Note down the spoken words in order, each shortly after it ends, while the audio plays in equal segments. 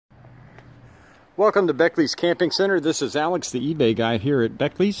Welcome to Beckley's Camping Center. This is Alex, the eBay guy here at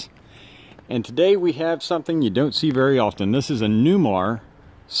Beckley's. And today we have something you don't see very often. This is a Newmar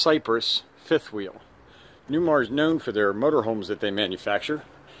Cypress fifth wheel. Newmar is known for their motorhomes that they manufacture.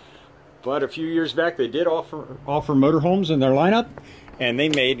 But a few years back they did offer motorhomes in their lineup. And they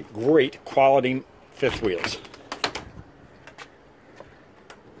made great quality fifth wheels.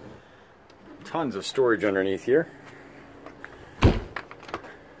 Tons of storage underneath here.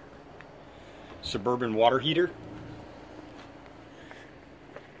 Suburban water heater.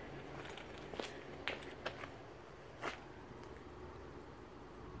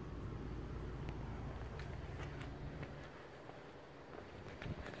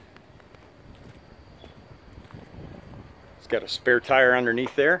 It's got a spare tire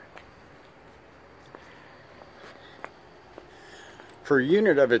underneath there. For a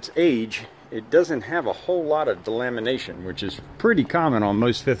unit of its age, it doesn't have a whole lot of delamination, which is pretty common on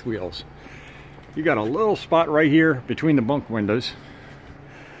most fifth wheels. You got a little spot right here between the bunk windows.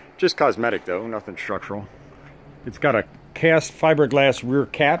 Just cosmetic though, nothing structural. It's got a cast fiberglass rear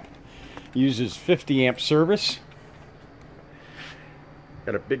cap. Uses 50 amp service.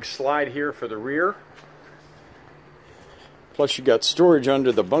 Got a big slide here for the rear. Plus you got storage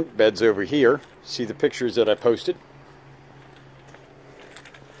under the bunk beds over here. See the pictures that I posted.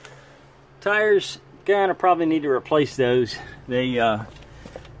 Tires, gonna probably need to replace those. They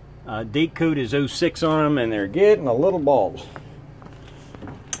date code is 06 on them and they're getting a little bald.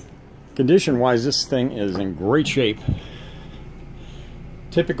 Condition wise, this thing is in great shape.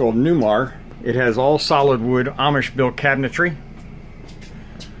 Typical Newmar. It has all solid wood Amish built cabinetry.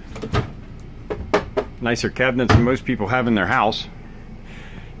 Nicer cabinets than most people have in their house.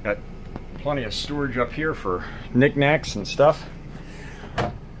 Got plenty of storage up here for knickknacks and stuff.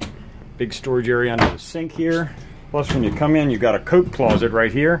 Big storage area under the sink here. Plus when you come in, you've got a coat closet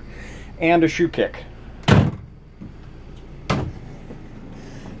right here and a shoe kick.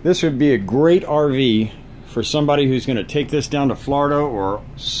 This would be a great RV for somebody who's going to take this down to Florida or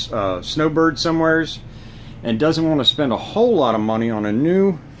snowbird somewheres and doesn't want to spend a whole lot of money on a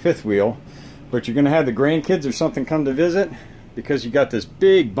new fifth wheel, but you're going to have the grandkids or something come to visit because you got this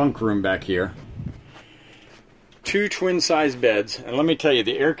big bunk room back here. Two twin-size beds, and let me tell you,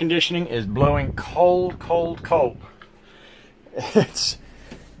 the air conditioning is blowing cold, cold, cold. It's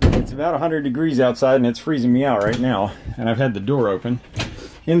about 100 degrees outside and it's freezing me out right now, and I've had the door open.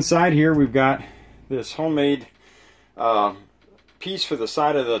 Inside here we've got this homemade piece for the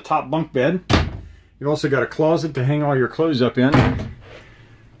side of the top bunk bed. You've also got a closet to hang all your clothes up in,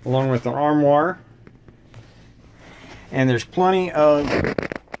 along with an armoire. And there's plenty of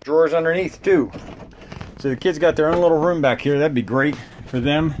drawers underneath too. So the kids got their own little room back here. That'd be great for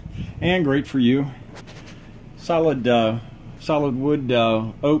them and great for you. Solid wood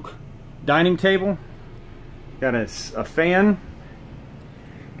oak dining table. Got a fan.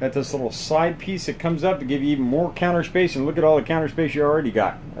 Got this little side piece that comes up to give you even more counter space, and look at all the counter space you already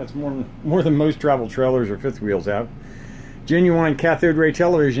got. That's more than most travel trailers or fifth wheels have. Genuine cathode ray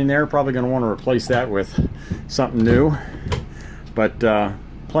television there. Probably going to want to replace that with something new, but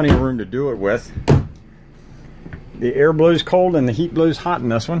plenty of room to do it with. The air blows cold and the heat blows hot in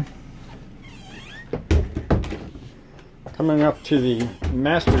this one. Coming up to the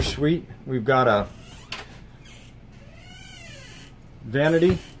master suite, we've got a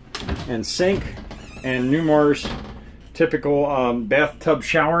vanity and sink and Newmar's typical bathtub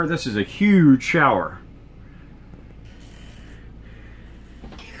shower. This is a huge shower.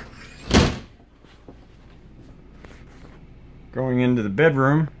 Going into the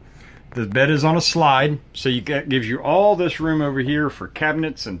bedroom. The bed is on a slide, so gives you all this room over here for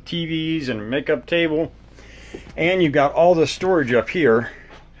cabinets and TVs and a makeup table. And you've got all the storage up here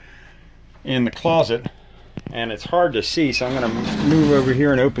in the closet. And it's hard to see, so I'm going to move over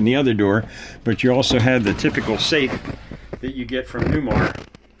here and open the other door. But you also have the typical safe that you get from Newmar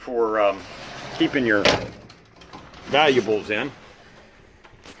for keeping your valuables in.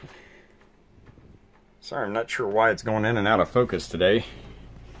 Sorry, I'm not sure why it's going in and out of focus today.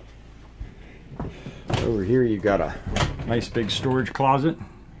 Over here you got a nice big storage closet.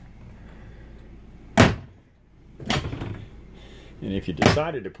 And if you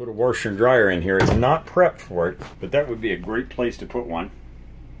decided to put a washer and dryer in here, it's not prepped for it, but that would be a great place to put one.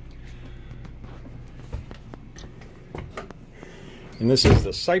 And this is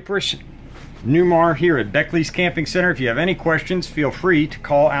the Cypress Newmar here at Beckley's Camping Center. If you have any questions, feel free to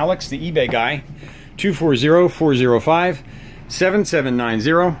call Alex, the eBay guy,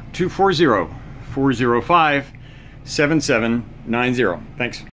 240-405-7790, 240-405-7790. Thanks.